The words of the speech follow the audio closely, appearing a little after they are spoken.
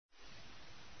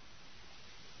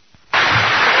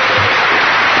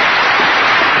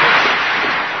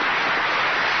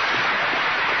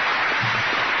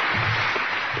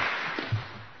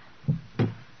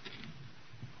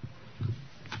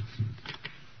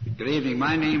Good evening.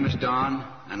 My name is Don,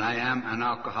 and I am an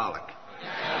alcoholic.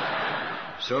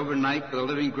 Sober tonight by the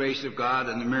living grace of God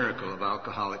and the miracle of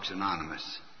Alcoholics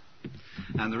Anonymous.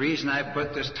 And the reason I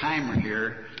put this timer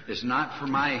here is not for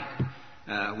my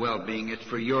well-being, it's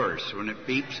for yours. When it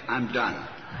beeps, I'm done.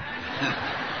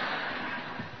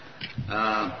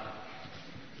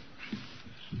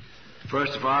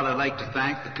 First of all, I'd like to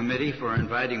thank the committee for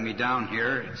inviting me down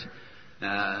here.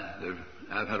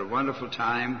 I've had a wonderful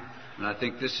time, and I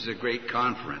think this is a great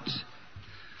conference.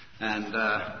 And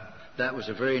that was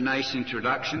a very nice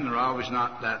introduction. They're always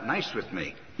not that nice with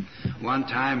me. One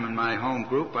time in my home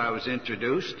group, I was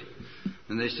introduced,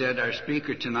 and they said, our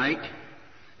speaker tonight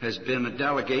has been a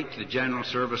delegate to the General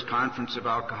Service Conference of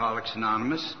Alcoholics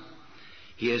Anonymous.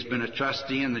 He has been a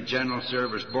trustee in the General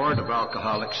Service Board of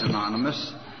Alcoholics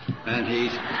Anonymous, and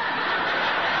he's...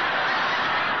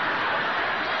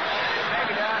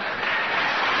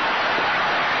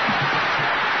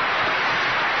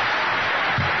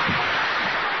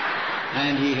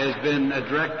 and he has been a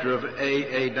director of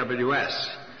AAWS.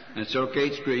 And so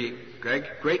it's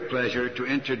great pleasure to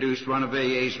introduce one of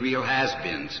AA's real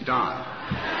has-beens, Don.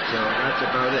 So that's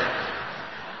about it.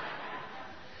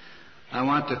 I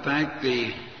want to thank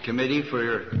the committee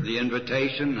for the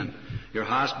invitation, and your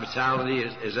hospitality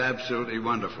is absolutely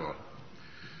wonderful.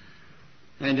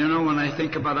 And you know, when I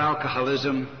think about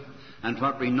alcoholism and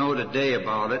what we know today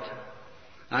about it,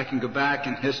 I can go back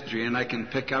in history and I can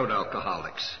pick out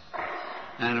alcoholics.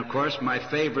 And of course, my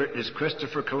favorite is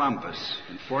Christopher Columbus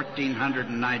in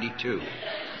 1492.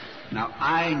 Now,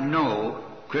 I know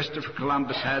Christopher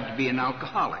Columbus had to be an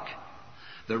alcoholic.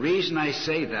 The reason I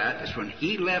say that is when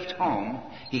he left home,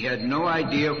 he had no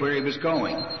idea where he was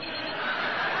going. And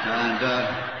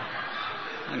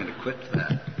I'm going to quit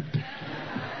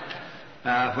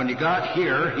that. When he got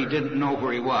here, he didn't know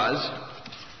where he was.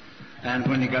 And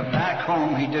when he got back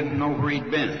home, he didn't know where he'd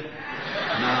been.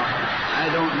 Now, I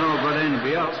don't know about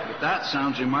anybody else, but that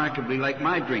sounds remarkably like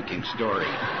my drinking story.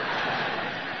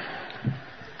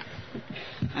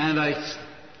 And I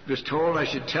was told I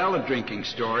should tell a drinking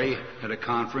story at a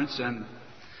conference, and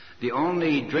the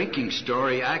only drinking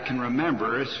story I can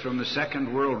remember is from the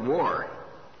Second World War.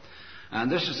 And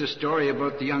this is a story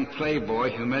about the young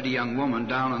playboy who met a young woman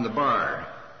down in the bar.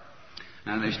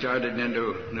 And they started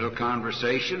into a little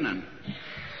conversation, and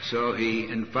so he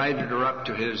invited her up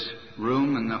to his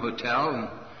room in the hotel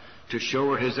to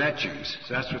show her his etchings.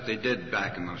 So that's what they did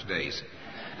back in those days.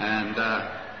 And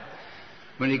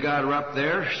when he got her up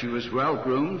there, she was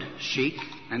well-groomed, chic,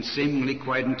 and seemingly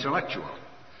quite intellectual.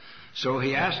 So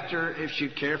he asked her if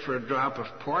she'd care for a drop of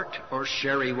port or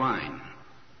sherry wine.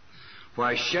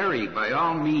 Why, sherry, by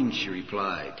all means, she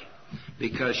replied,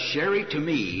 because sherry to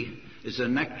me is the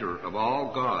nectar of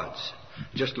all gods.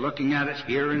 Just looking at it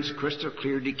here in its crystal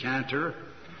clear decanter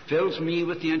fills me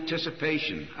with the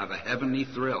anticipation of a heavenly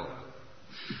thrill.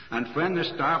 And when the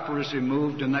stopper is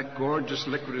removed and that gorgeous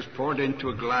liquid is poured into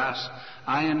a glass,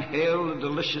 I inhale the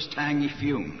delicious tangy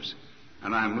fumes,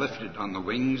 and I am lifted on the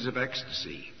wings of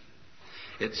ecstasy.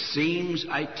 It seems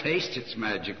I taste its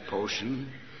magic potion,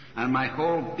 and my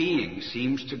whole being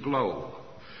seems to glow.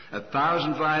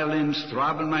 1,000 violins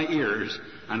throb in my ears,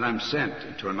 and I'm sent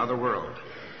into another world.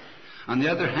 On the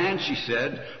other hand, she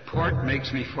said, port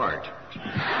makes me fart.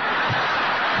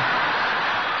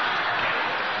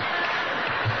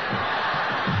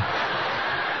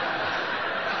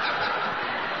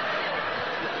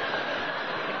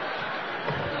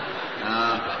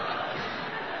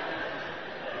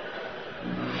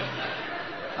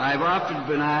 I've often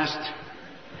been asked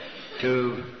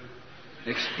to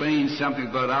explain something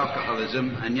about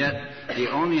alcoholism, and yet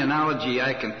the only analogy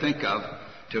I can think of,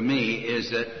 to me, is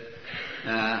that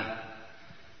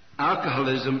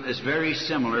alcoholism is very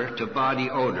similar to body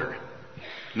odor.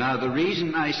 Now, the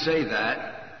reason I say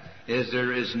that is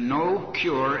there is no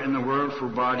cure in the world for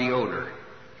body odor.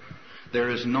 There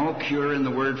is no cure in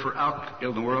the world for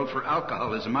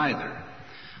alcoholism either.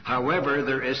 However,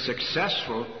 there is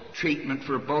successful treatment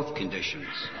for both conditions.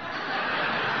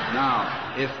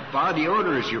 Now, if body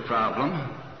odor is your problem,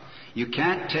 you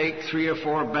can't take 3 or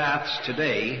 4 baths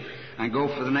today and go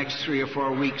for the next 3 or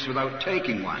 4 weeks without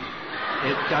taking one.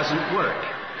 It doesn't work.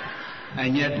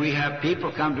 And yet we have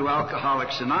people come to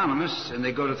Alcoholics Anonymous, and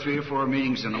they go to 3 or 4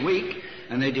 meetings in a week,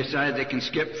 and they decide they can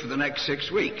skip for the next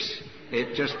 6 weeks.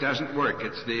 It just doesn't work.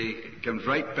 It comes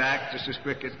right back just as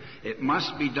quick as... It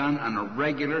must be done on a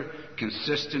regular,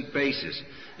 consistent basis.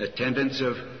 Attendance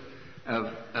of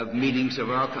meetings of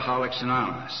Alcoholics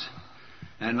Anonymous.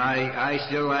 And I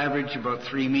still average about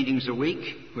 3 meetings a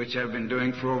week, which I've been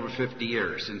doing for over 50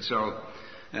 years. And so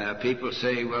people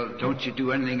say, well, don't you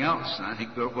do anything else? And I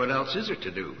think, well, what else is there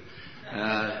to do?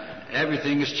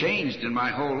 Everything has changed in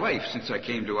my whole life since I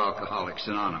came to Alcoholics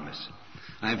Anonymous.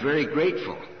 I'm very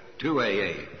grateful to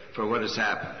AA for what has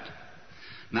happened.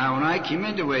 Now, when I came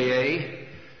into AA,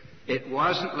 it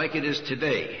wasn't like it is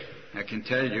today. I can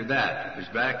tell you that. It was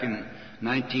back in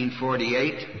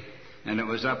 1948, and it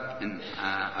was up in,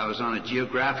 I was on a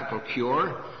geographical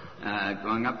cure,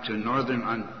 going up to northern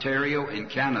Ontario in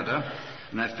Canada,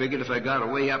 and I figured if I got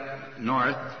away up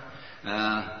north,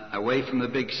 away from the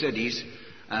big cities,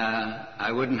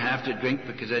 I wouldn't have to drink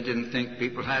because I didn't think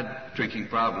people had drinking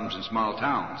problems in small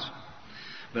towns.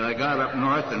 But I got up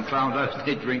north and found out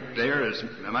they drink there as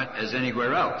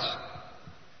anywhere else.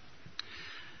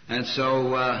 And so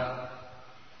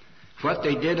what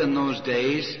they did in those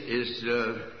days is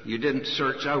you didn't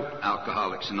search out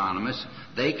Alcoholics Anonymous.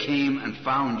 They came and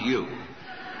found you.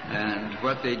 And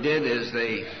what they did is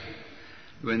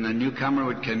when the newcomer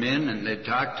would come in and they'd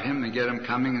talk to him and get him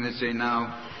coming, and they'd say,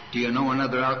 now, do you know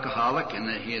another alcoholic? And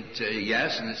he'd say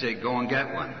yes, and they'd say, go and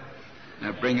get one.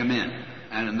 Bring him in.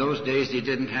 And in those days they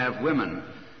didn't have women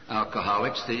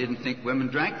alcoholics. They didn't think women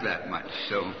drank that much.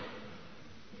 So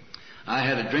I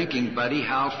had a drinking buddy,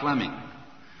 Hal Fleming,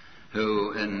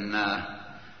 who in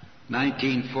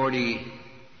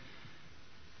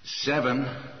 1947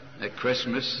 at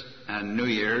Christmas and New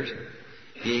Year's,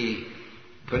 he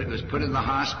was put in the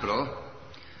hospital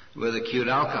with acute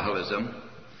alcoholism.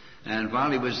 And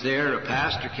while he was there, a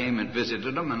pastor came and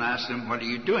visited him and asked him, what are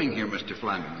you doing here, Mr.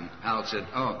 Fleming? And Hal said,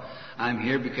 oh, I'm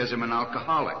here because I'm an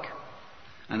alcoholic.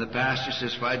 And the pastor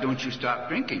says, why don't you stop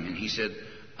drinking? And he said,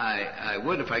 I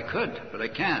would if I could, but I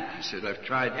can't. He said, I've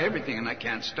tried everything and I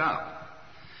can't stop.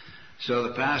 So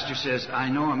the pastor says, I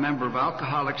know a member of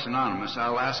Alcoholics Anonymous.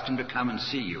 I'll ask him to come and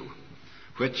see you.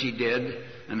 Which he did,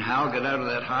 and Hal got out of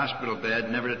that hospital bed,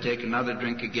 never to take another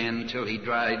drink again until he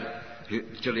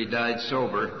died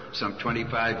sober some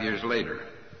 25 years later.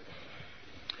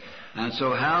 And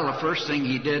so Hal, the first thing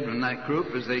he did in that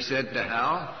group is they said to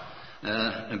Hal,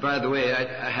 and by the way,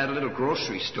 I had a little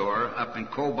grocery store up in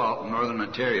Cobalt, northern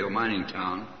Ontario, mining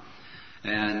town,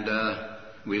 and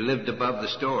we lived above the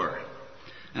store.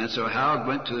 And so Hal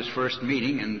went to his first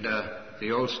meeting, and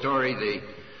the old story,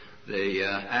 they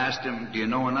asked him, do you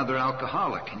know another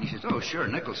alcoholic? And he says, oh, sure,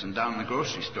 Nicholson down in the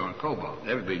grocery store in Cobalt.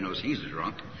 Everybody knows he's a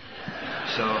drunk.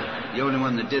 So the only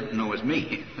one that didn't know was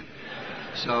me.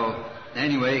 So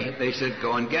anyway, they said,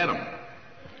 go and get him.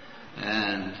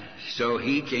 And so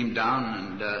he came down,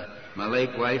 and my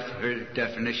late wife, her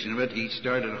definition of it, he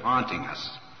started haunting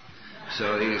us.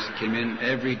 So he came in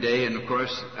every day, and of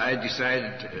course I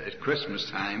decided at Christmas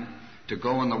time to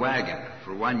go in the wagon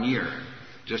for 1 year,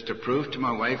 just to prove to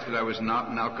my wife that I was not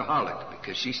an alcoholic,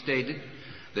 because she stated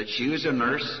that she was a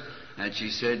nurse, and she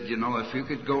said, you know, if you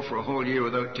could go for a whole year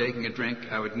without taking a drink,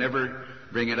 I would never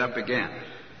bring it up again.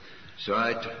 So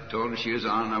I told her she was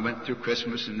on, and I went through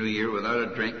Christmas and New Year without a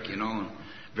drink, you know,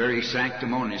 very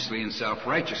sanctimoniously and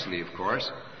self-righteously, of course.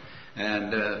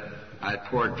 And I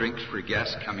poured drinks for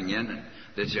guests coming in, and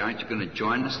they'd say, aren't you going to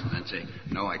join us? And I'd say,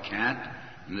 no, I can't.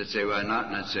 And they'd say, why not?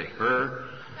 And I'd say, her.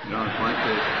 You know,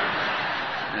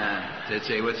 they'd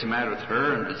say, what's the matter with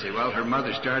her? And they'd say, well, her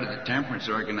mother started the temperance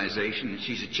organization, and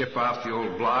she's a chip off the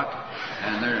old block,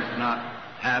 and they're not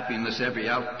happy unless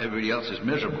everybody else is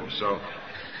miserable. So,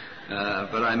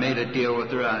 but I made a deal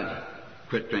with her. I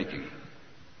quit drinking.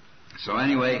 So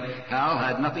anyway, Hal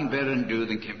had nothing better to do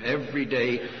than every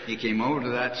day he came over to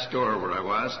that store where I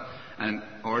was and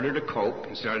ordered a Coke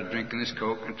and started drinking his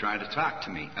Coke and tried to talk to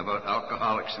me about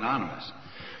Alcoholics Anonymous.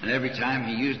 And every time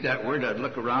he used that word, I'd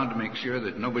look around to make sure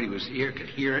that nobody was here, could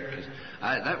hear it, because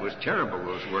that was terrible,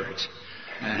 those words.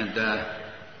 And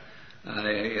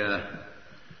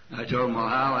I told him, well,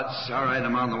 Hal, it's all right,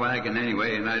 I'm on the wagon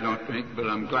anyway, and I don't drink, but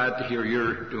I'm glad to hear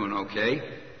you're doing okay.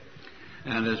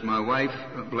 And as my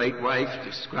late wife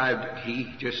described it,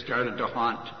 he just started to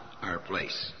haunt our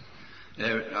place.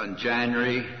 On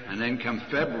January, and then come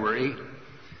February,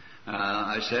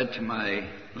 I said to my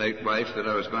late wife that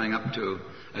I was going up to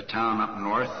a town up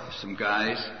north, some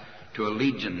guys, to a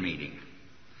Legion meeting.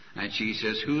 And she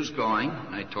says, who's going?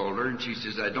 And I told her, and she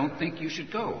says, I don't think you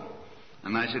should go.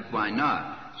 And I said, why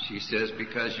not? She says,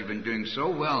 because you've been doing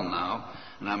so well now,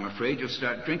 and I'm afraid you'll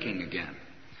start drinking again.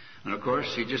 And of course,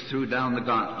 she just threw down the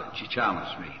gauntlet. She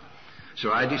challenged me.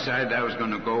 So I decided I was going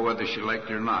to go whether she liked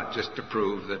it or not, just to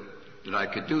prove that I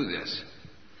could do this.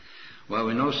 Well,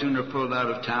 we no sooner pulled out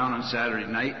of town on Saturday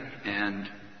night, and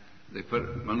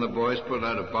one of the boys pulled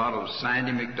out a bottle of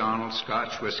Sandy McDonald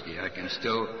Scotch whiskey. I can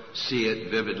still see it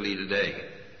vividly today.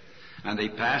 And they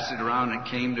passed it around and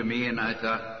came to me, and I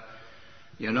thought,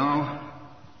 you know,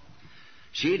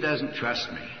 She doesn't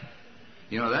trust me.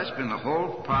 You know, that's been the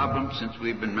whole problem since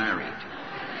we've been married.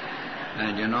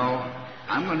 And, you know,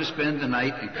 I'm going to spend the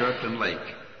night in Kirkland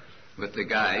Lake with the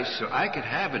guys so I could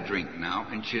have a drink now,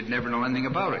 and she'd never know anything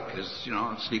about it because, you know,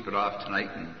 I'll sleep it off tonight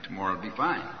and tomorrow will be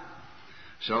fine.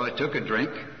 So I took a drink,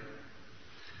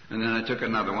 and then I took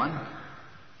another one,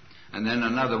 and then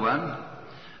another one,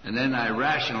 and then I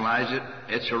rationalized it.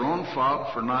 It's her own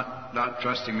fault for not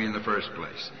trusting me in the first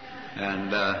place.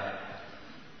 And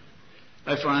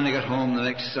I finally got home the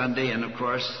next Sunday, and of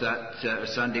course that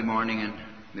Sunday morning, and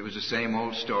it was the same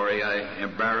old story. I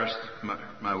embarrassed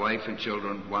my wife and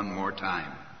children one more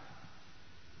time.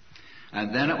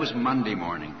 And then it was Monday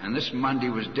morning, and this Monday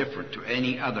was different to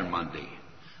any other Monday.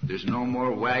 There's no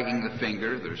more wagging the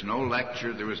finger. There's no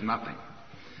lecture. There was nothing.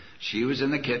 She was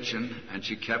in the kitchen, and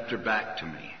she kept her back to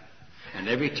me. And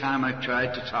every time I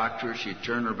tried to talk to her, she'd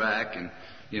turn her back and,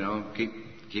 you know,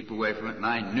 keep away from it. And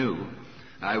I knew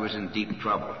I was in deep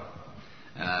trouble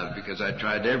because I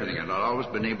tried everything. And I'd always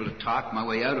been able to talk my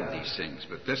way out of these things.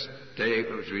 But this day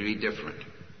it was really different.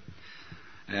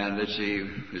 And that she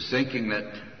was thinking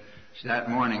that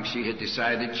morning she had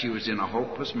decided she was in a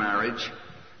hopeless marriage,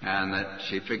 and that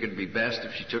she figured it'd be best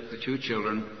if she took the two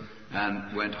children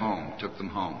and went home, took them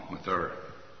home with her,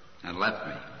 and left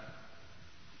me.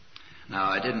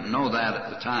 Now, I didn't know that at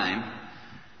the time,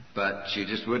 but she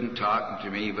just wouldn't talk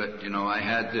to me. But, you know, I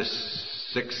had this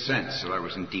sixth sense that I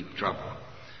was in deep trouble.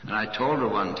 And I told her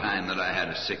one time that I had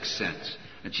a sixth sense.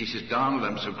 And she says, Donald,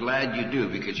 I'm so glad you do,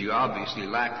 because you obviously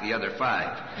lack the other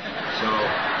five. So,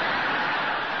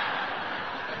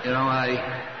 you know,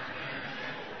 I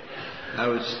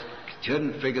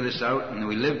couldn't figure this out, and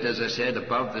we lived, as I said,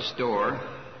 above the store,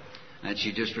 and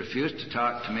she just refused to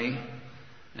talk to me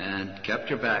and kept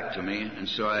her back to me. And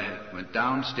so I went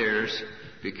downstairs,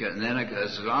 and then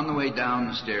as I was on the way down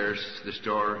the stairs to the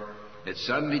store, it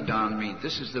suddenly dawned on me,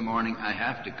 this is the morning I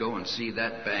have to go and see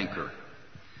that banker.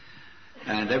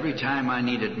 And every time I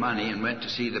needed money and went to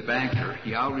see the banker,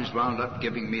 he always wound up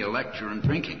giving me a lecture and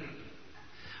drinking.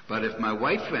 But if my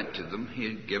wife went to them,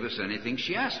 he'd give us anything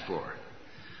she asked for.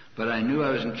 But I knew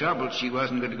I was in trouble. She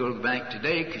wasn't going to go to the bank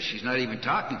today because she's not even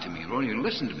talking to me. She won't even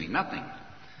listen to me, nothing.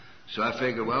 So I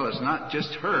figured, well, it's not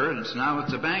just her, it's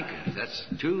the banker. That's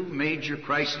two major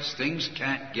crises. Things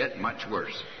can't get much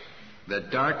worse. The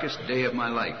darkest day of my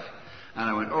life. And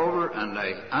I went over and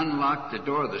I unlocked the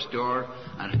door of the store,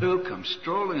 and who comes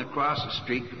strolling across the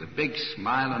street with a big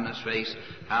smile on his face?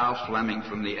 Hal Fleming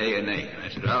from the A&A. And I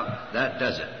said, well, that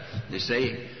does it. They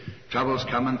say troubles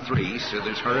come in threes, so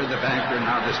there's her, the banker, and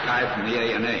now this guy from the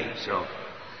A&A. So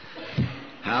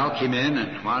Hal came in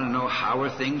and wanted to know, how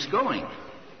are things going?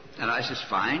 And I says,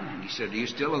 fine. And he said, are you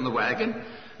still in the wagon?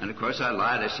 And of course I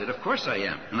lied. I said, of course I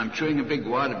am. And I'm chewing a big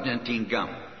wad of dentine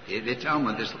gum. They tell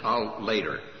me this all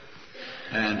later.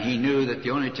 And he knew that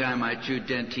the only time I chewed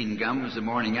dentine gum was the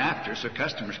morning after, so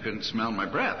customers couldn't smell my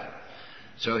breath.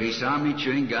 So he saw me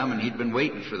chewing gum, and he'd been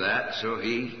waiting for that, so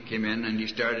he came in and he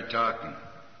started talking.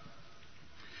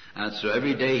 And so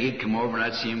every day he'd come over and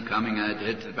I'd see him coming, I'd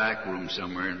head to the back room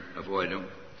somewhere and avoid him.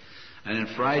 And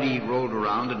then Friday rolled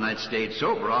around and I'd stayed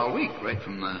sober all week, right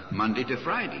from Monday to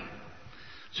Friday.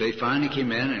 So he finally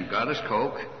came in and got his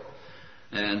Coke,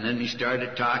 and then he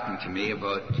started talking to me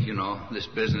about, you know, this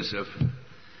business of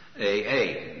AA.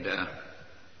 And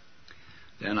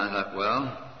then I thought,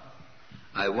 well,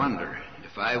 I wonder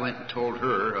if I went and told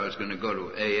her I was going to go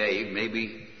to AA,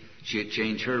 maybe she'd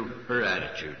change her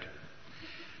attitude.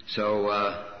 So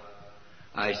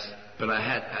I'd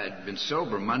been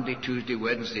sober Monday, Tuesday,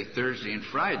 Wednesday, Thursday, and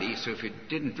Friday. So if you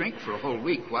didn't drink for a whole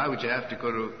week, why would you have to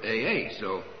go to AA?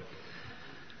 So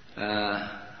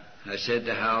I said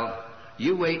to Hal,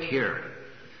 you wait here.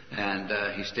 And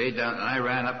he stayed down, and I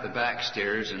ran up the back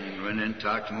stairs and went in and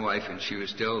talked to my wife, and she was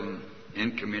still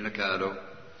incommunicado.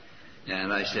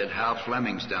 And I said, Hal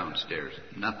Fleming's downstairs.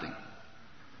 Nothing.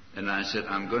 And I said,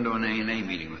 I'm going to an A&A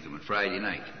meeting with him on Friday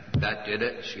night. That did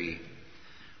it. She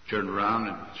turned around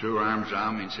and threw her arms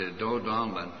around me and said, oh,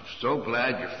 Donald, I'm so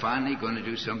glad you're finally going to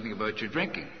do something about your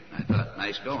drinking. I thought,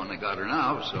 nice going. I got her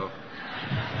now. So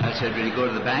I said, will you go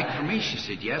to the bank for me? She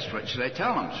said, yes. What should I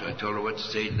tell him? So I told her what to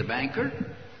say to the banker,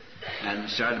 and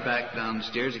started back down the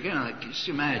stairs again. I just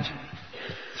imagine.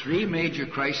 3 major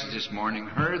crises this morning,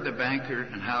 her, the banker,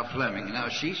 and Hal Fleming. Now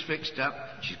she's fixed up.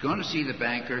 She's going to see the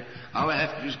banker. All I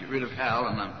have to do is get rid of Hal,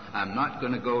 and I'm not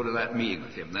going to go to that meeting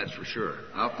with him, that's for sure.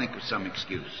 I'll think of some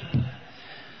excuse.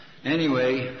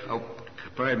 Anyway,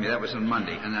 pardon me, that was on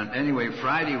Monday. And then anyway,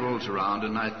 Friday rolls around,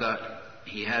 and I thought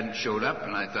he hadn't showed up,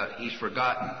 and I thought he's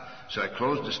forgotten. So I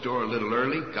closed the store a little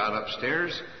early, got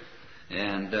upstairs,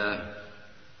 and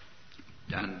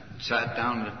and sat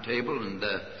down at the table and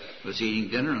was eating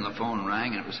dinner, and the phone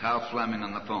rang, and it was Hal Fleming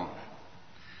on the phone.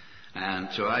 And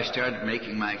so I started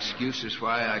making my excuses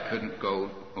why I couldn't go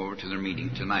over to their meeting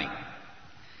tonight.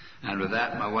 And with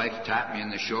that, my wife tapped me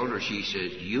on the shoulder. She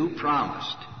says, "You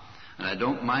promised, and I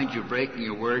don't mind you breaking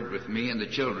your word with me and the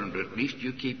children, but at least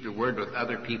you keep your word with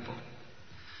other people."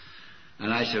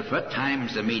 And I said, "What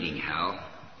time's the meeting, Hal?"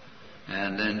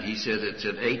 And then he said, "It's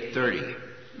at 8:30.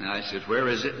 And I said, "Where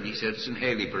is it?" And he said, "It's in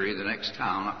Haileybury, the next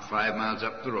town, up 5 miles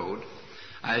up the road."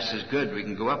 I says, "Good, we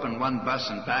can go up in one bus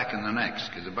and back in the next,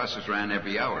 because the buses ran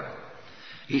every hour."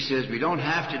 He says, "We don't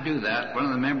have to do that. One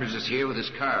of the members is here with his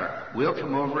car. We'll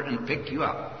come over and pick you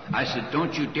up." I said,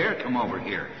 "Don't you dare come over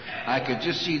here." I could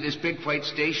just see this big white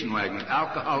station wagon with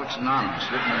Alcoholics Anonymous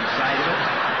written on the side of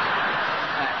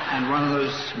it, and one of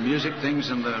those music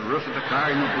things on the roof of the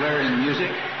car, blaring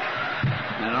music,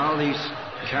 and all these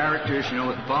characters,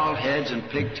 with bald heads and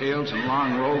pigtails and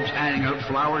long robes, handing out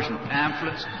flowers and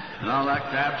pamphlets and all that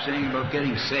crap, saying about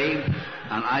getting saved.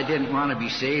 And I didn't want to be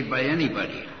saved by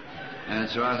anybody. And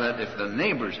so I thought, if the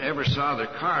neighbors ever saw their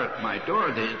car at my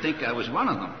door, they'd think I was one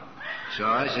of them. So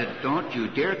I said, "Don't you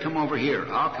dare come over here.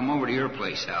 I'll come over to your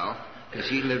place, Hal," because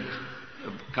he lived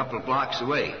a couple of blocks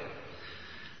away.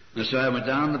 And so I went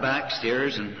down the back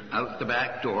stairs and out the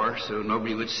back door so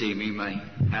nobody would see me, my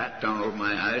hat down over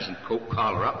my eyes and coat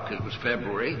collar up because it was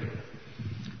February.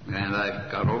 And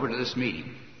I got over to this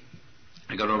meeting.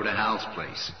 I got over to Hal's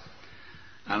place.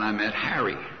 And I met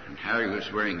Harry. And Harry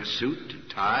was wearing a suit and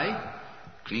tie,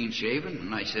 clean shaven.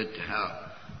 And I said to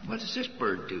Hal, "What does this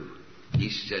bird do?" He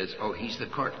says, "Oh, he's the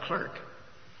court clerk."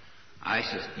 I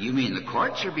said, "You mean the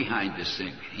courts are behind this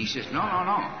thing?" He says,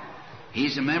 No.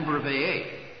 He's a member of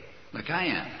AA. Like I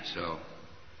am. So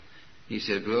he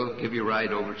said, "We'll give you a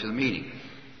ride over to the meeting."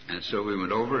 And so we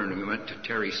went over and we went to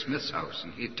Terry Smith's house.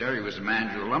 And Terry was the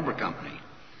manager of the lumber company.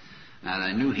 And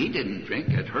I knew he didn't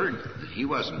drink. I'd heard that he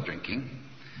wasn't drinking.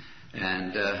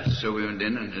 And so we went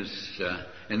in, and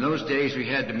in those days we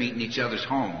had to meet in each other's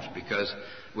homes because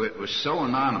it was so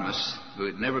anonymous.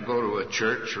 We'd never go to a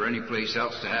church or any place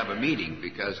else to have a meeting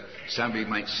because somebody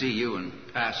might see you and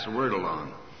pass the word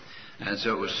along. And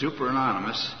so it was super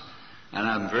anonymous. And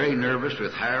I'm very nervous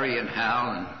with Harry and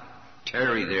Hal and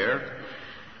Terry there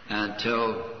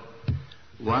until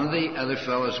one of the other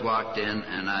fellows walked in,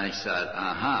 and I said,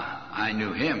 I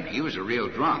knew him. He was a real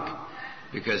drunk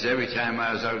because every time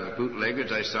I was out of the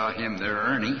bootleggers, I saw him there,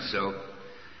 Ernie. So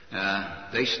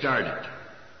they started.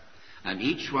 And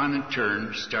each one in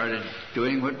turn started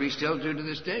doing what we still do to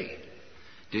this day.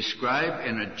 Describe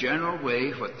in a general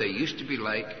way what they used to be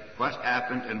like, what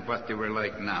happened, and what they were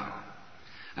like now.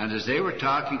 And as they were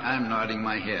talking, I'm nodding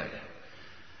my head.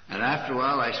 And after a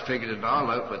while, I figured it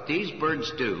all out. What these birds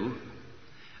do,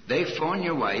 they phone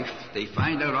your wife, they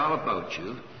find out all about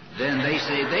you, then they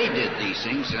say they did these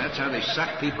things, and that's how they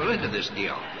suck people into this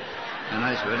deal. And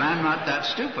I said, "But I'm not that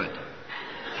stupid."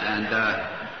 And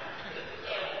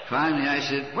finally I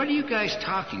said, "What are you guys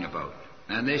talking about?"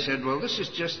 And they said, "Well, this is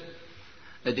just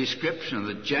a description of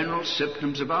the general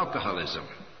symptoms of alcoholism."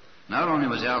 Not only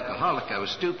was I alcoholic, I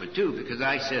was stupid too, because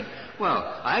I said,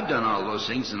 "Well, I've done all those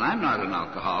things and I'm not an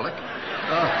alcoholic."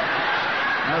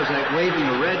 I was like waving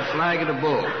a red flag at a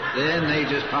bull. Then they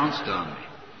just pounced on me.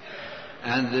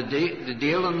 And the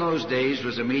deal in those days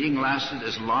was the meeting lasted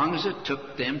as long as it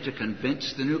took them to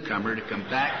convince the newcomer to come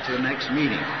back to the next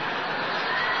meeting.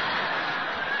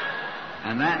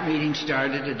 And that meeting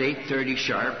started at 8:30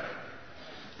 sharp,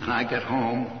 and I got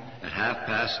home at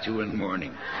 2:30 in the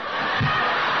morning.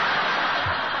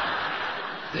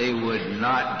 They would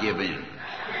not give in.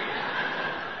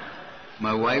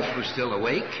 My wife was still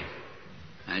awake,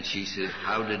 and she said,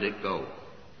 "How did it go?"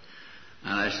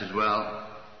 And I said, "Well,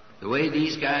 the way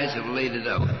these guys have laid it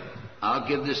out, I'll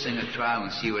give this thing a trial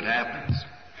and see what happens.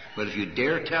 But if you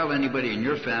dare tell anybody in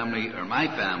your family or my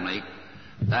family,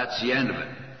 that's the end of it.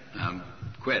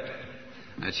 Quit."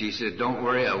 And she said, "Don't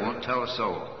worry, I won't tell a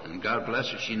soul." And God bless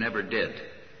her, she never did.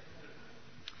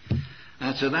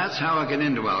 And so that's how I got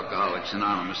into Alcoholics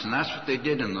Anonymous, and that's what they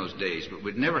did in those days. But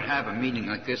we'd never have a meeting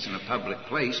like this in a public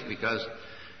place because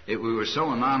we were so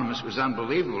anonymous, it was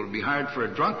unbelievable. It would be hard for a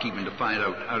drunk even to find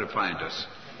out how to find us.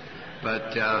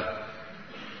 But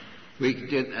we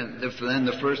did, and then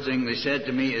the first thing they said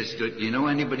to me is, "Do you know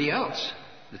anybody else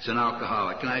that's an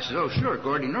alcoholic?" And I said, "Oh, sure,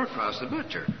 Gordy Norcross, the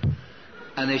butcher."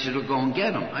 And they said, "Well, go and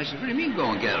get him." I said, "What do you mean,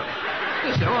 go and get him?"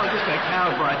 They said, "Oh, just like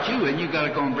Hal brought you in, you got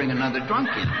to go and bring another drunk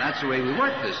in. That's the way we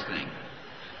work this thing."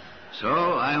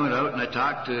 So I went out and I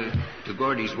talked to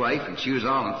Gordy's wife, and she was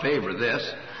all in favor of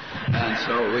this. And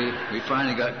so we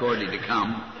finally got Gordy to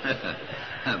come,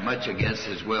 much against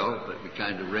his will, but we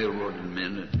kind of railroaded him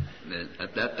in, and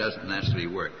that doesn't necessarily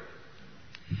work.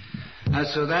 And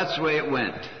so that's the way it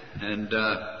went. And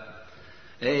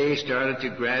AA started to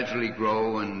gradually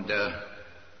grow, and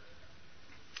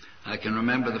I can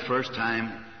remember the first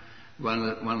time one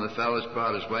of the fellows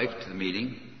brought his wife to the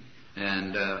meeting,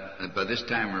 and by this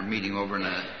time we're meeting over in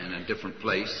a different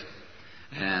place,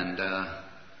 and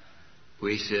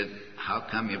we said, "How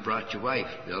come you brought your wife,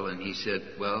 Bill?" And he said,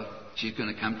 "Well, she's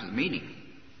going to come to the meeting."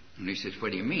 And he said,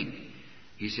 "What do you mean?"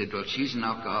 He said, "Well, she's an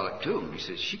alcoholic too." And he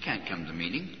said, "She can't come to the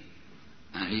meeting."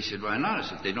 And he said, "Why not?" I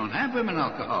said, "They don't have women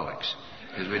alcoholics,"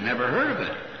 because we'd never heard of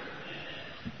it.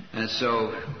 And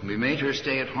so we made her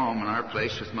stay at home in our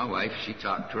place with my wife. She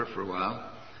talked to her for a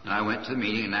while. And I went to the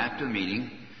meeting, and after the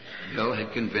meeting, Bill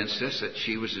had convinced us that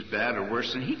she was as bad or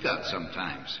worse than he got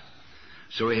sometimes.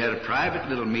 So we had a private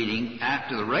little meeting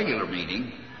after the regular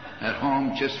meeting at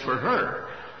home just for her,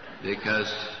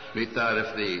 because we thought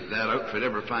if that outfit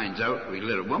ever finds out we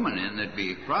let a woman in, there'd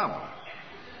be a problem.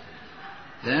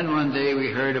 Then one day we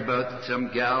heard about some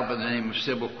gal by the name of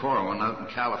Sybil Corwin out in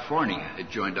California had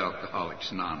joined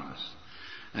Alcoholics Anonymous.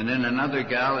 And then another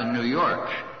gal in New York,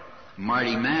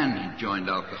 Marty Mann, had joined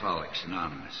Alcoholics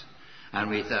Anonymous. And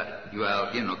we thought,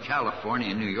 well, California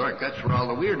and New York, that's where all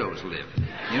the weirdos live.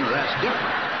 That's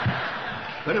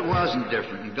different. But it wasn't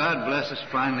different. And God bless us,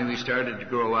 finally we started to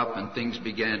grow up and things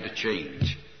began to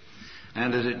change.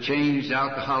 And as it changed,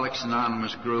 Alcoholics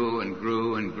Anonymous grew and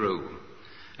grew and grew.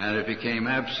 And it became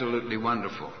absolutely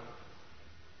wonderful.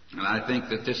 And I think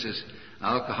that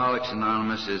Alcoholics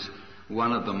Anonymous is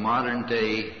one of the modern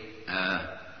day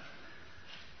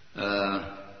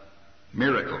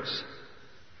miracles.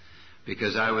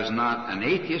 Because I was not an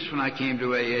atheist when I came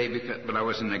to AA, but I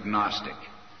was an agnostic.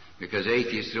 Because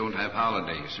atheists don't have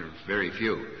holidays, or very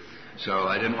few. So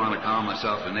I didn't want to call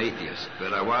myself an atheist,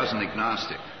 but I was an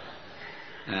agnostic.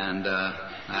 And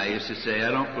I used to say,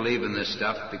 I don't believe in this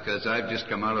stuff because I've just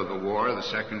come out of the war, the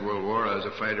Second World War. I was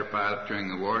a fighter pilot during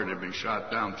the war. It had been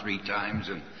shot down 3 times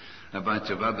and a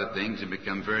bunch of other things, and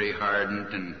become very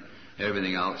hardened and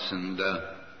everything else, and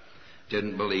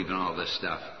didn't believe in all this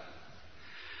stuff.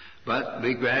 But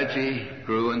we gradually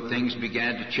grew and things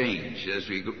began to change. As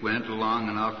we went along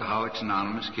in Alcoholics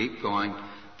Anonymous, keep going,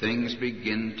 things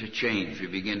begin to change. We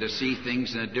begin to see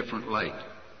things in a different light.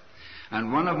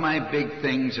 And one of my big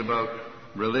things about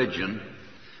religion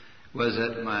was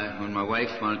that when my wife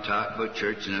wanted to talk about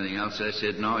church and everything else, I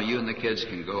said, "No, you and the kids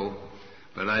can go,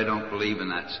 but I don't believe in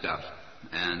that stuff."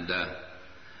 And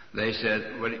they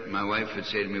said, my wife would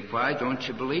say to me, "Why don't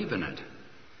you believe in it?"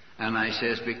 And I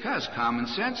says, "Because common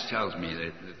sense tells me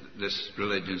that this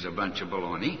religion's a bunch of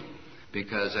baloney."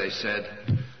 Because I said,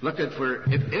 look at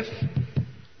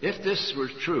if this were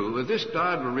true, if this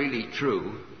God were really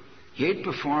true, He'd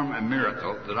perform a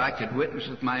miracle that I could witness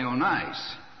with my own eyes.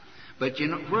 But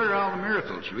where are all the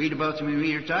miracles? You read about them in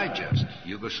Reader's Digest.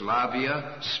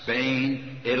 Yugoslavia,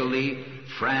 Spain, Italy,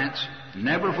 France.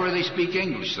 Never where they speak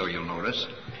English, though, you'll notice.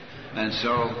 And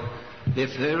so,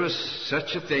 if there was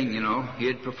such a thing,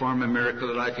 He'd perform a miracle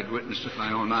that I could witness with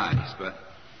my own eyes. But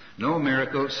no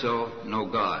miracle, so no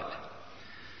God.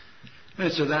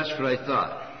 And so that's what I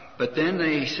thought. But then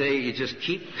they say you just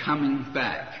keep coming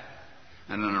back.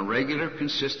 And on a regular,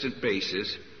 consistent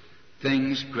basis,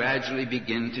 things gradually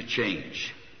begin to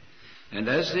change. And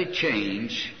as they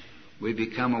change, we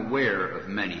become aware of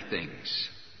many things.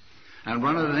 And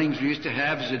one of the things we used to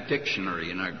have is a dictionary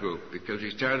in our group, because we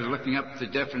started looking up the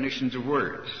definitions of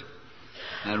words.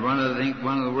 And one of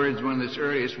the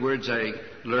earliest words I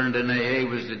learned in AA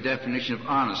was the definition of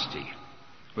honesty,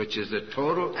 which is the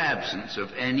total absence of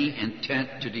any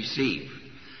intent to deceive.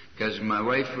 Because my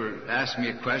wife would ask me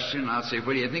a question, I'll say,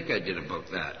 "What do you think I did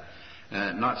about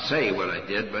that?" Not say what I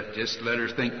did, but just let her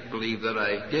believe that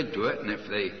I did do it. And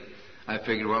I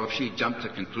figured, well, if she jumped to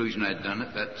the conclusion I'd done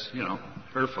it, that's,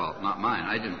 her fault, not mine.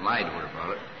 I didn't lie to her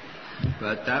about it.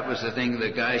 But that was the thing the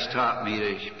guys taught me,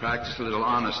 to practice a little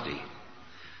honesty.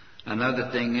 Another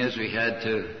thing is we had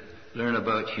to learn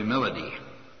about humility.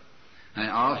 And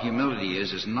all humility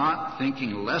is not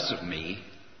thinking less of me,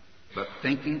 but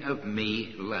thinking of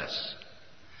me less.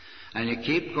 And you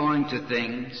keep going to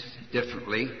things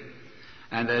differently,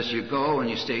 and as you go and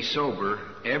you stay sober,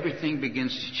 everything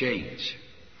begins to change.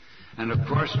 And of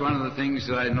course, one of the things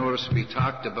that I noticed we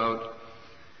talked about,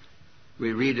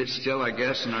 we read it still, I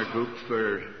guess, in our group,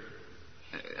 for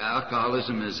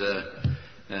alcoholism is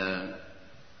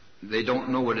they don't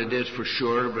know what it is for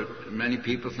sure, but many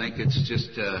people think it's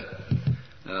just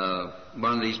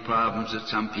one of these problems that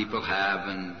some people have,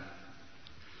 and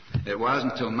It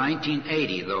wasn't until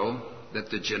 1980, though, that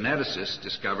the geneticists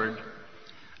discovered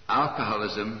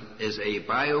alcoholism is a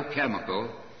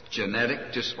biochemical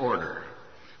genetic disorder.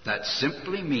 That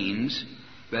simply means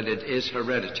that it is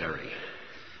hereditary.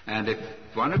 And if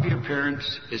one of your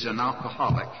parents is an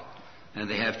alcoholic and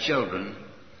they have children,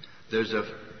 there's a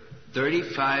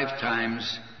 35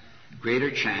 times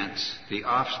greater chance the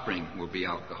offspring will be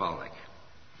alcoholic.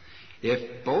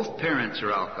 If both parents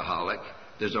are alcoholic,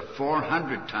 there's a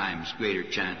 400 times greater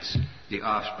chance the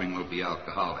offspring will be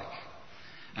alcoholic.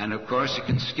 And of course, it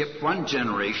can skip one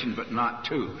generation, but not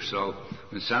two. So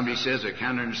when somebody says, I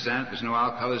can't understand it, there's no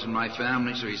alcoholism in my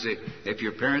family, so you say, if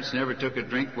your parents never took a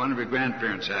drink, one of your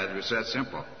grandparents had. It's that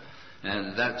simple.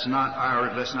 And that's not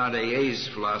AA's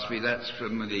philosophy, that's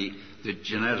from the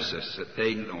geneticists, that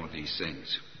they know these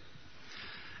things.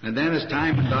 And then as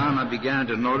time went on, I began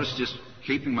to notice, just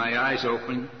keeping my eyes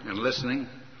open and listening,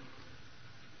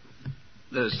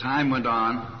 that as time went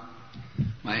on,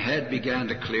 my head began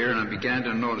to clear and I began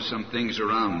to notice some things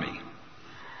around me.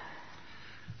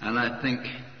 And I think,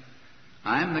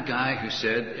 I'm the guy who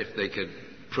said if they could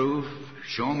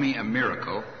show me a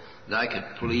miracle, that I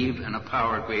could believe in a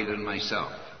power greater than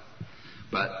myself.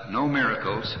 But no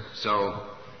miracles, so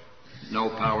no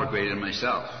power greater than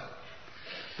myself.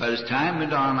 But as time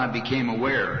went on, I became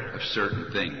aware of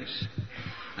certain things.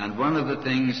 And one of the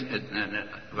things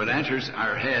what enters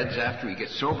our heads after we get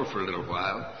sober for a little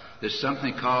while, there's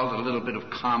something called a little bit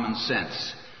of common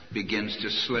sense begins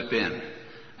to slip in,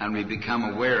 and we become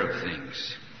aware of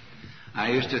things.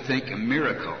 I used to think a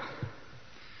miracle,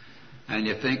 and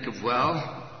you think of,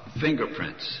 well,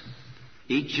 fingerprints.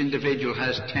 Each individual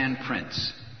has 10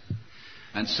 prints.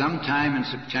 And sometime in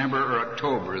September or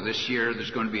October this year,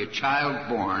 there's going to be a child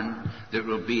born that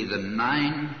will be the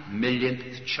 9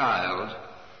 millionth child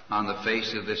on the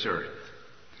face of this earth.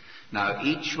 Now,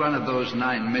 each one of those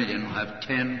 9 million will have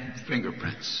 10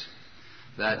 fingerprints.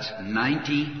 That's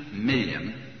 90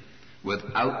 million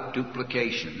without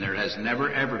duplication. There has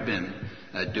never, ever been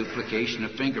a duplication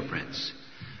of fingerprints.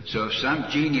 So if some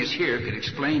genius here could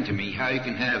explain to me how you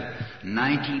can have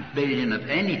 90 billion of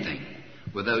anything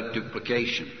without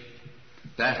duplication,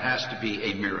 that has to be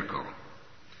a miracle.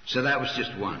 So that was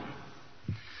just one.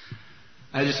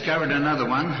 I discovered another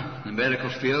one in the medical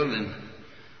field, and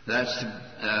that's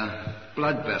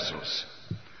blood vessels.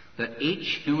 That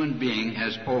each human being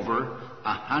has over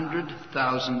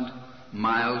 100,000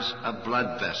 miles of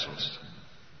blood vessels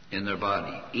in their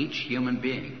body. Each human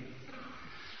being.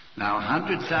 Now,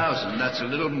 100,000, that's a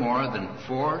little more than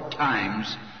 4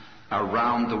 times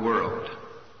around the world.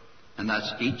 And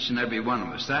that's each and every one of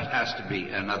us. That has to be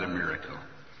another miracle,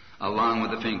 along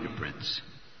with the fingerprints.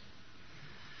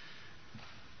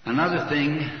 Another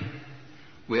thing,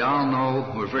 we all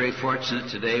know we're very fortunate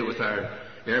today with our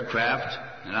aircraft,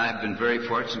 and I've been very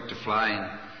fortunate to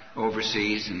fly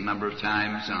overseas a number of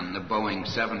times on the Boeing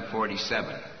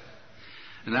 747.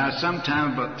 And now,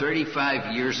 sometime about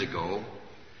 35 years ago,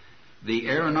 the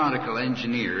aeronautical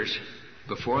engineers,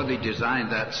 before they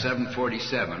designed that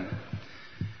 747,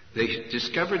 they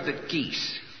discovered that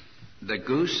the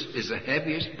goose is the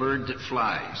heaviest bird that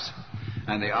flies.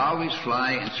 And they always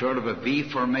fly in sort of a V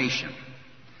formation.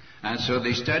 And so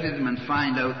they studied them and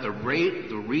find out the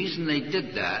reason they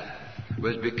did that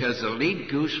was because the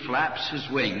lead goose flaps his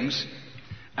wings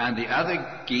and the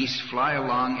other geese fly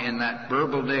along in that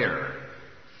burbled air.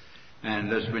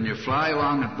 And as when you fly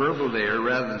along in burbled air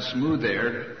rather than smooth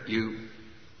air,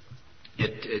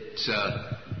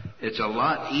 it's a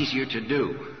lot easier to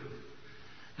do.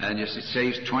 And it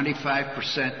saves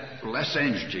 25% less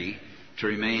energy to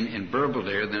remain in burbled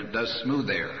air than it does smooth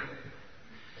air.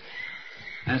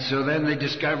 And so then they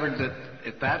discovered that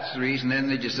if that's the reason, then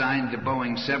they designed the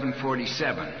Boeing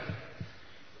 747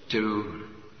 to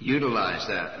utilize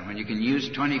that. And when you can use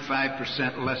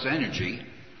 25% less energy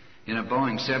in a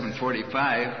Boeing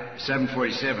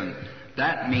 747,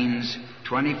 that means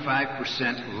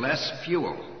 25% less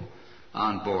fuel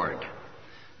on board.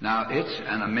 Now, it's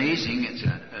an amazing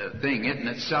thing. It in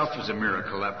itself is a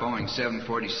miracle, that Boeing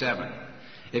 747.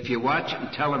 If you watch it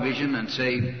on television and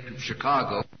say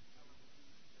Chicago,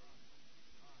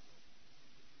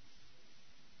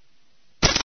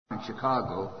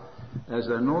 as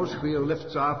the nose wheel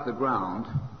lifts off the ground,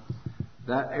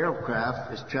 that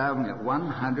aircraft is traveling at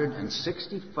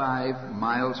 165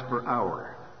 miles per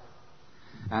hour.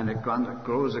 And it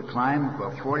goes a climb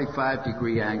of a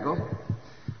 45-degree angle.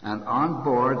 And on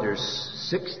board, there's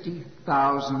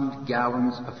 60,000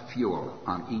 gallons of fuel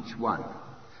on each one.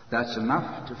 That's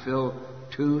enough to fill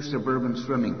 2 suburban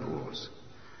swimming pools.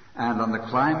 And on the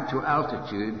climb to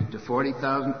altitude to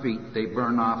 40,000 feet, they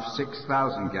burn off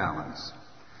 6,000 gallons.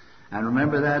 And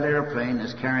remember, that airplane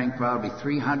is carrying probably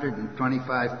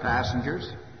 325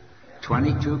 passengers,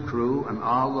 22 crew, and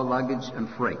all the luggage and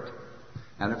freight.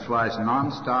 And it flies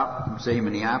non-stop from, say,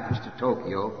 Minneapolis to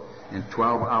Tokyo in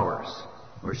 12 hours,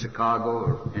 or Chicago,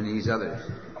 or any of these others.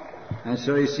 And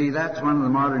so you see, that's one of the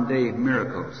modern day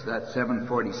miracles, that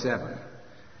 747.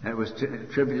 And it was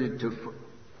attributed to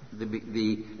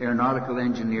the aeronautical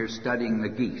engineers studying the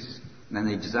geese. And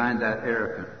they designed that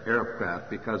aircraft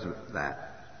because of that.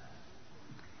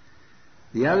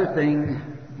 The other thing,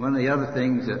 one of the other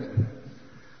things that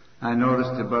I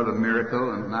noticed about a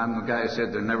miracle, and I'm the guy who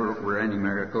said there never were any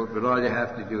miracles, but all you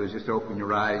have to do is just open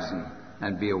your eyes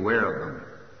and be aware of them.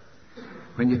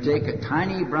 When you take a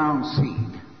tiny brown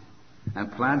seed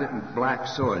and plant it in black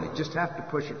soil, you just have to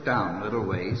push it down a little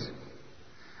ways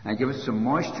and give it some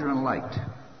moisture and light.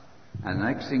 And the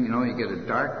next thing you know, you get a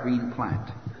dark green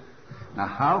plant. Now,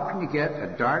 how can you get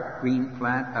a dark green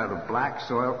plant out of black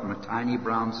soil from a tiny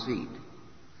brown seed?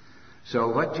 So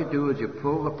what you do is you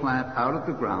pull the plant out of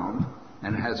the ground,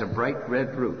 and it has a bright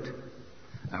red root.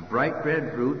 A bright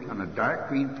red root on a dark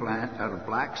green plant out of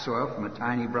black soil from a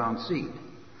tiny brown seed.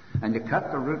 And you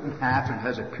cut the root in half, and it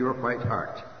has a pure white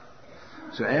heart.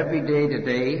 So every day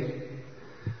today,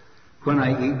 when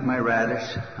I eat my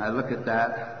radish, I look at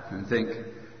that and think,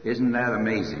 isn't that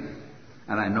amazing?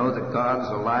 And I know that God is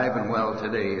alive and well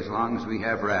today as long as we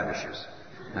have radishes.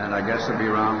 And I guess they'll be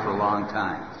around for a long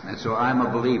time. And so I'm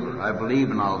a believer. I believe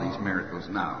in all these miracles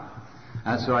now.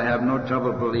 And so I have no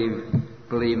trouble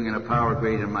believing in a power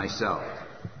greater than myself.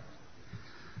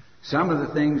 Some of the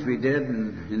things we did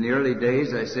in the early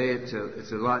days, I say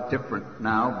it's a lot different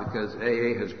now because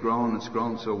AA has grown. It's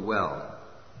grown so well.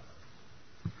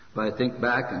 But I think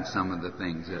back on some of the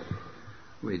things that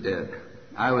we did.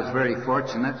 I was very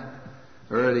fortunate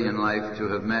early in life to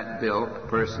have met Bill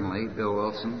personally, Bill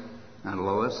Wilson and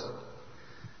Lois.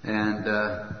 And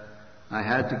I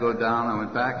had to go down. I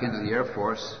went back into the Air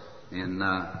Force in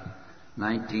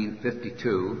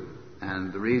 1952.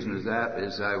 And the reason is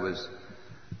I was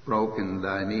broke and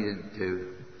I needed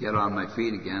to get on my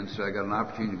feet again. So I got an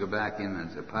opportunity to go back in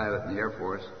as a pilot in the Air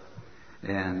Force.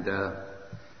 And to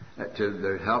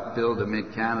help build a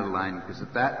mid-Canada line. Because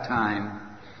at that time,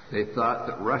 they thought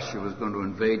that Russia was going to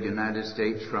invade the United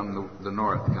States from the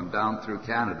north, come down through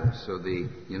Canada. So the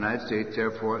United States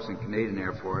Air Force and Canadian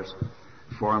Air Force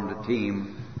formed a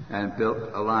team and built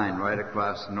a line right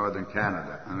across northern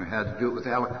Canada. And we had to do it with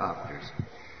helicopters.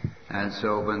 And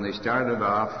so when they started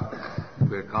off, we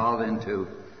were called into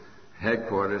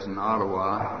headquarters in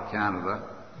Ottawa, Canada,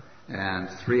 and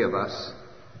three of us.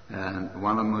 And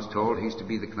one of them was told he's to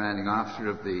be the commanding officer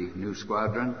of the new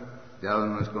squadron. The other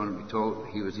one was going to be told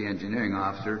he was the engineering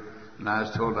officer, and I was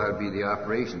told I would be the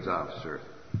operations officer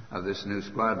of this new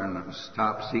squadron. It was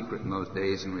top secret in those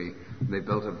days, and they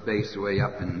built a base way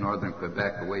up in northern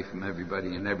Quebec, away from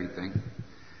everybody and everything.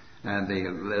 And they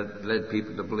led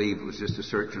people to believe it was just a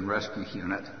search and rescue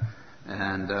unit.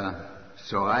 And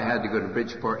so I had to go to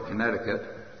Bridgeport, Connecticut,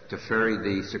 to ferry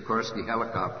the Sikorsky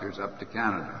helicopters up to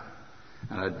Canada.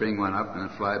 And I'd bring one up and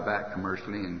then fly back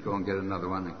commercially and go and get another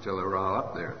one until they were all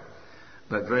up there.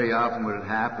 But very often what had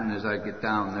happened is I'd get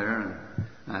down there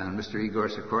and Mr. Igor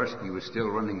Sikorsky was still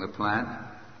running the plant,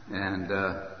 and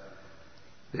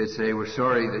they'd say, we're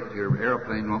sorry that your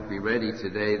airplane won't be ready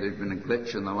today. There's been a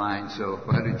glitch in the line, so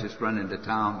why don't you just run into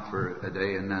town for a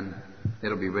day and then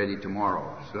it'll be ready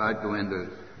tomorrow. So I'd go into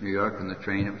New York on the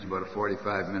train. It was about a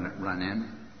 45-minute run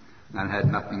in. And I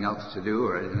had nothing else to do,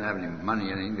 or I didn't have any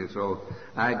money or anything, so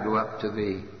I'd go up to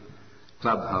the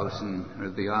clubhouse or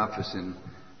the office in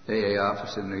AA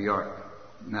office in New York.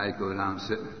 And I'd go down and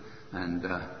sit and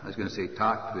I was going to say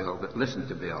talk to Bill, but listen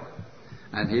to Bill.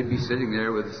 And he'd be sitting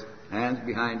there with his hands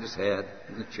behind his head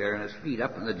in the chair and his feet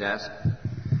up on the desk.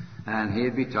 And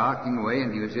he'd be talking away,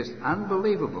 and he was just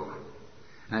unbelievable.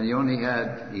 And he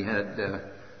had a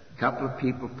couple of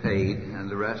people paid, and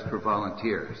the rest were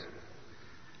volunteers.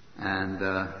 And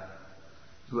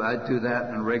so I'd do that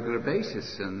on a regular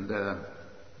basis. And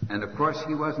of course,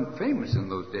 he wasn't famous in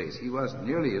those days. He wasn't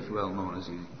nearly as well known as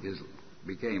he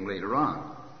became later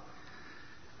on.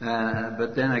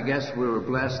 But then I guess we were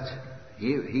blessed.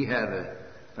 He had a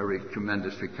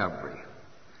tremendous recovery.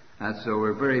 And so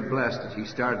we're very blessed that he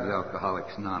started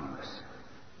Alcoholics Anonymous.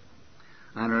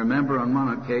 And I remember on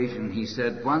one occasion he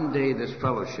said, one day this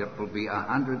fellowship will be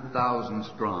 100,000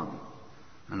 strong.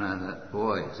 And I thought,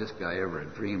 boy, is this guy ever a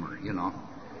dreamer,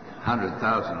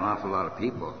 100,000, an awful lot of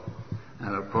people.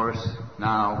 And of course,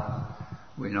 now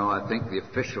we know, I think the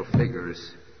official figure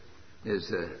is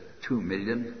 2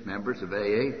 million members of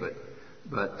AA,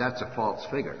 but that's a false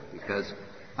figure, because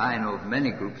I know of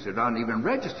many groups that aren't even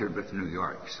registered with New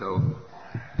York. So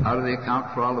how do they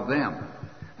account for all of them?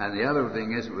 And the other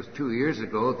thing is, it was 2 years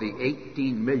ago, the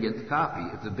 18 millionth copy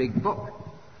of the big book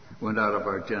went out of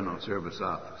our General Service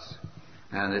Office.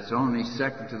 And it's only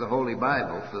second to the Holy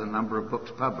Bible for the number of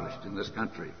books published in this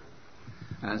country.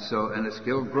 And it's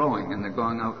still growing, and they're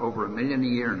going out over 1 million a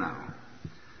year now.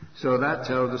 So that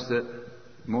tells us that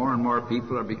more and more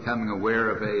people are becoming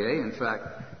aware of AA. In fact,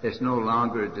 it's no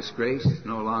longer a disgrace. It's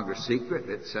no longer secret.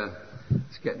 It's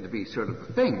getting to be sort of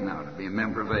a thing now to be a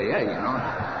member of AA, you know.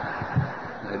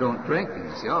 I don't drink,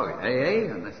 and they say, oh,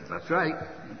 AA? And that's right.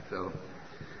 So,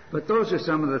 but those are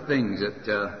some of the things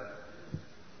that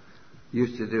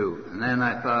used to do. And then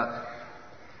I thought,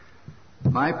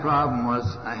 my problem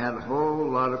was I had a whole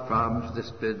lot of problems with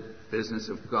this business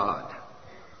of God.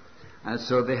 And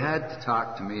so they had to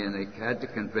talk to me, and they had to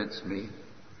convince me,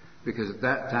 because at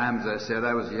that time, as I said,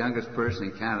 I was the youngest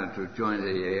person in Canada to have joined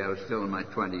AA. I was still in my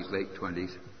 20s, late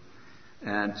 20s.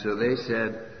 And so they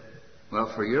said,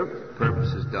 well, for your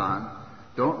purposes, Don,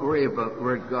 don't worry about the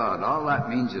word God. All that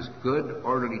means is good,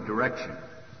 orderly direction.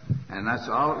 And that's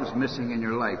all that was missing in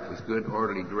your life, was good,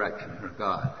 orderly direction for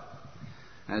God.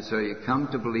 And so you come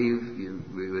to believe,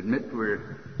 we admit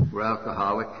we're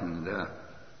alcoholic,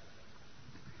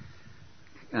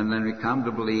 and then we come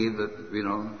to believe that, you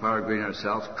know, Power Green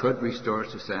ourselves could restore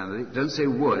us to sanity. It doesn't say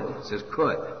would, it says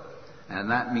could. And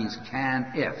that means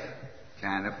can if.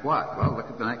 Can if what? Well, look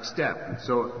at the next step. And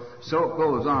so it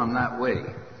goes on that way.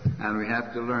 And we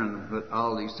have to learn what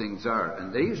all these things are.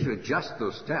 And they used to adjust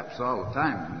those steps all the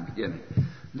time in the beginning.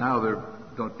 Now they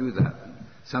don't do that.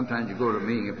 Sometimes you go to a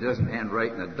meeting, if it doesn't end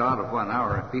right in a dot of 1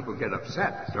 hour, people get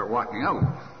upset and start walking out.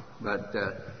 But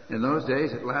in those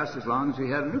days, it lasted as long as we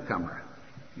had a newcomer.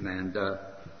 And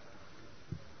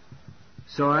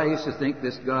so I used to think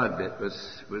this God bit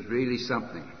was really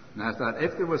something. And I thought,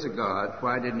 if there was a God,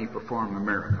 why didn't he perform a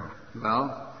miracle?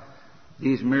 Well,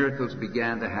 these miracles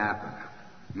began to happen.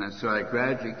 And so I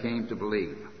gradually came to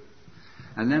believe.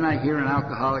 And then I hear in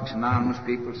Alcoholics Anonymous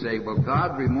people say, well,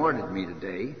 God rewarded me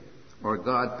today, or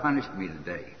God punished me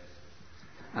today.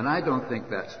 And I don't think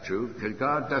that's true, because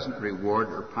God doesn't reward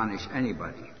or punish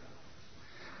anybody.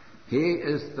 He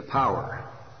is the power.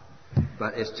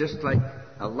 But it's just like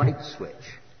a light switch.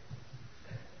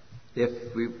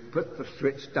 If we put the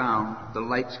switch down, the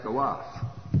lights go off.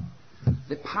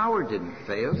 The power didn't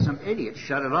fail. Some idiot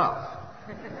shut it off.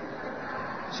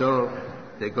 So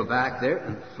they go back there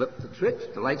and flip the switch.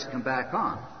 The lights come back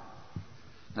on.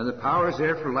 And the power is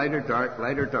there for light or dark,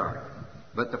 light or dark.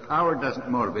 But the power doesn't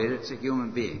motivate it. It's a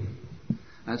human being.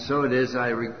 And so it is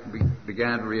I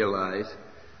began to realize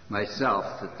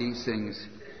myself that these things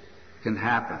can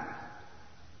happen.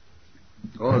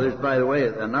 Oh, there's, by the way,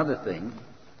 another thing.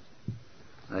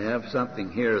 I have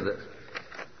something here that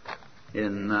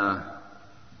in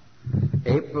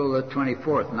April the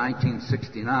 24th,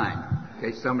 1969, in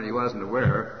case somebody wasn't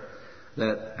aware,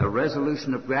 that a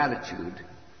resolution of gratitude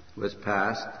was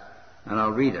passed, and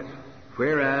I'll read it.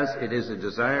 Whereas it is a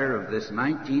desire of this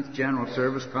 19th General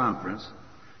Service Conference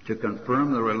to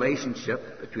confirm the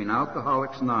relationship between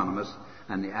Alcoholics Anonymous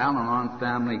and the Al-Anon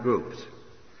family groups.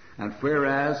 And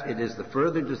whereas it is the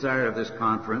further desire of this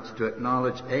conference to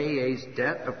acknowledge AA's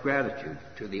debt of gratitude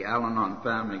to the Al-Anon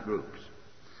family groups.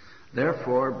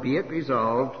 Therefore, be it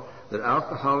resolved that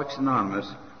Alcoholics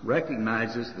Anonymous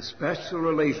recognizes the special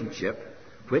relationship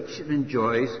which it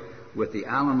enjoys with the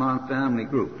Al-Anon family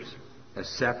groups, a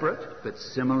separate but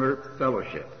similar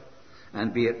fellowship.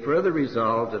 And be it further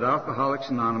resolved that Alcoholics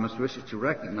Anonymous wishes to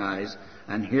recognize,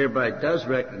 and hereby does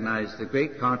recognize, the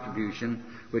great contribution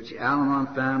which the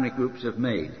Al-Anon family groups have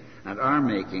made and are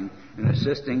making in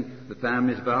assisting the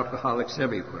families of alcoholics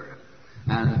everywhere.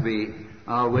 And as we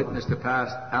all witnessed the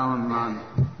past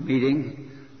Al-Anon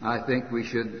meeting, I think we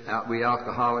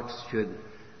alcoholics should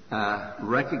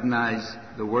recognize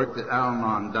the work that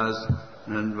Al-Anon does,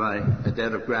 and by a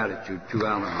debt of gratitude to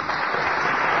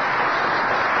Al-Anon.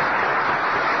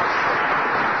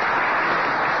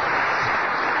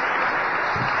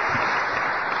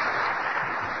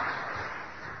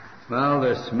 Well,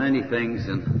 there's many things,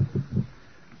 and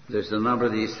there's a number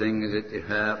of these things that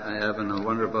I have, and I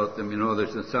wonder about them. You know,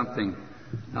 there's something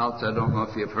else. I don't know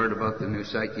if you've heard about the new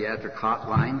psychiatric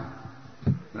hotline.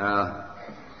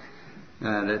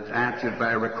 And it's answered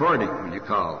by a recording when you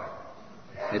call.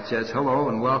 It says, hello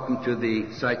and welcome to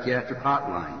the psychiatric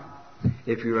hotline.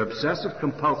 If you're obsessive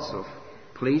compulsive,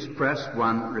 please press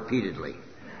 1 repeatedly.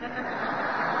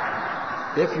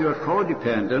 If you're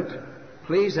codependent,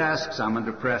 please ask someone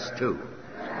to press 2.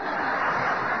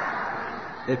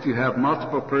 If you have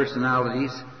multiple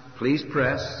personalities, please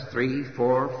press 3,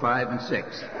 4, 5, and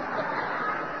 6.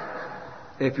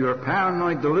 If you're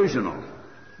paranoid delusional,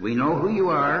 we know who you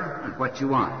are and what you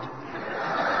want.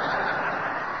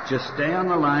 Just stay on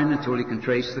the line until we can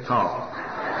trace the call.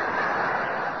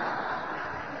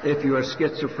 If you are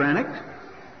schizophrenic,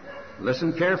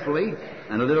 listen carefully,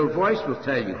 and a little voice will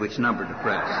tell you which number to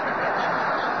press.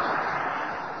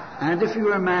 And if you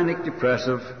are manic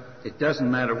depressive, it doesn't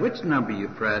matter which number you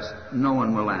press, no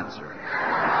one will answer.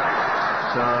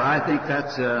 So I think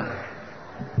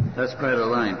that's quite a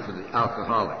line for the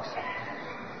alcoholics.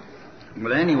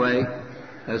 But anyway,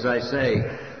 as I say,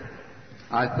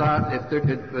 I thought if there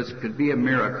could be a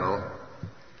miracle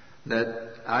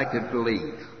that I could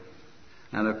believe.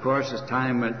 And of course, as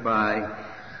time went by,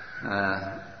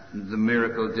 the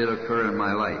miracle did occur in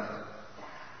my life.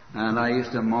 And I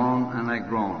used to moan and I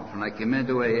groaned. When I came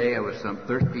into AA, I was some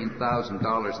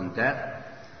 $13,000 in debt,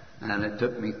 and it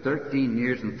took me 13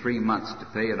 years and 3 months to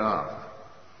pay it off.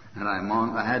 And I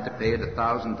moaned. I had to pay it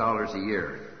 $1,000 a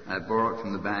year. I borrowed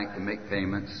from the bank to make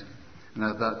payments. And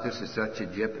I thought, this is such a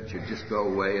jip, it should just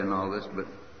go away and all this. But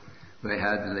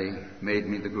they made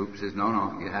me, the group says,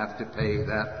 no, you have to pay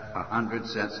that 100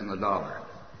 cents on the dollar.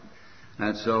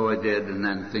 And so I did, and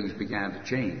then things began to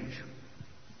change.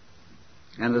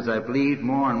 And as I believed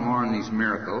more and more in these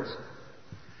miracles,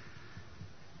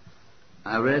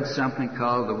 I read something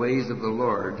called The Ways of the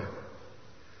Lord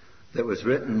that was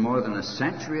written more than a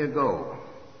century ago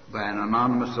by an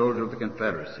anonymous soldier of the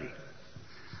Confederacy.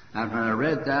 And when I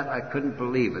read that, I couldn't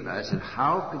believe it. I said,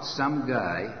 how could some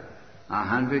guy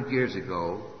 100 years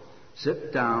ago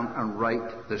sit down and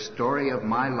write the story of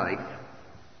my life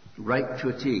right to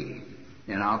a T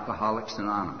in Alcoholics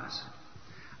Anonymous?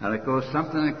 And it goes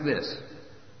something like this.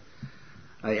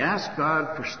 I asked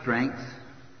God for strength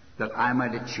that I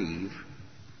might achieve,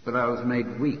 but I was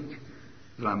made weak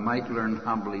that I might learn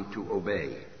humbly to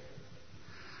obey.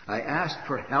 I asked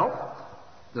for help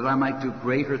that I might do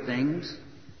greater things.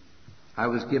 I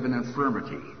was given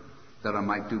infirmity that I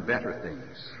might do better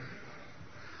things.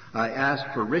 I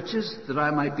asked for riches that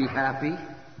I might be happy.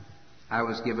 I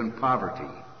was given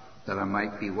poverty that I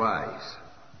might be wise.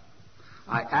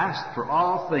 I asked for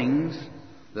all things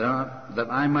that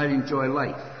I might enjoy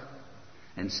life.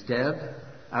 Instead,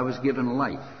 I was given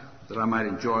life that I might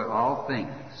enjoy all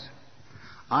things.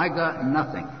 I got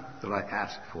nothing that I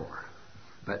asked for,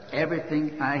 but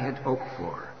everything I had hoped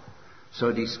for.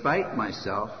 So despite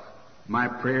myself, my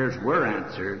prayers were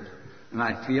answered, and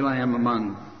I feel I am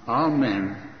among all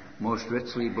men most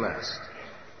richly blessed.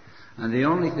 And the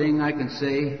only thing I can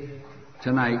say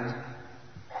tonight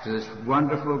to this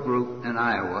wonderful group in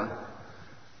Iowa,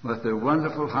 with their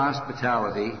wonderful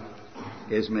hospitality,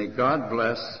 is may God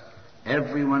bless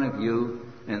every one of you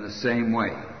in the same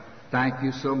way. Thank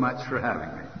you so much for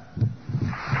having me.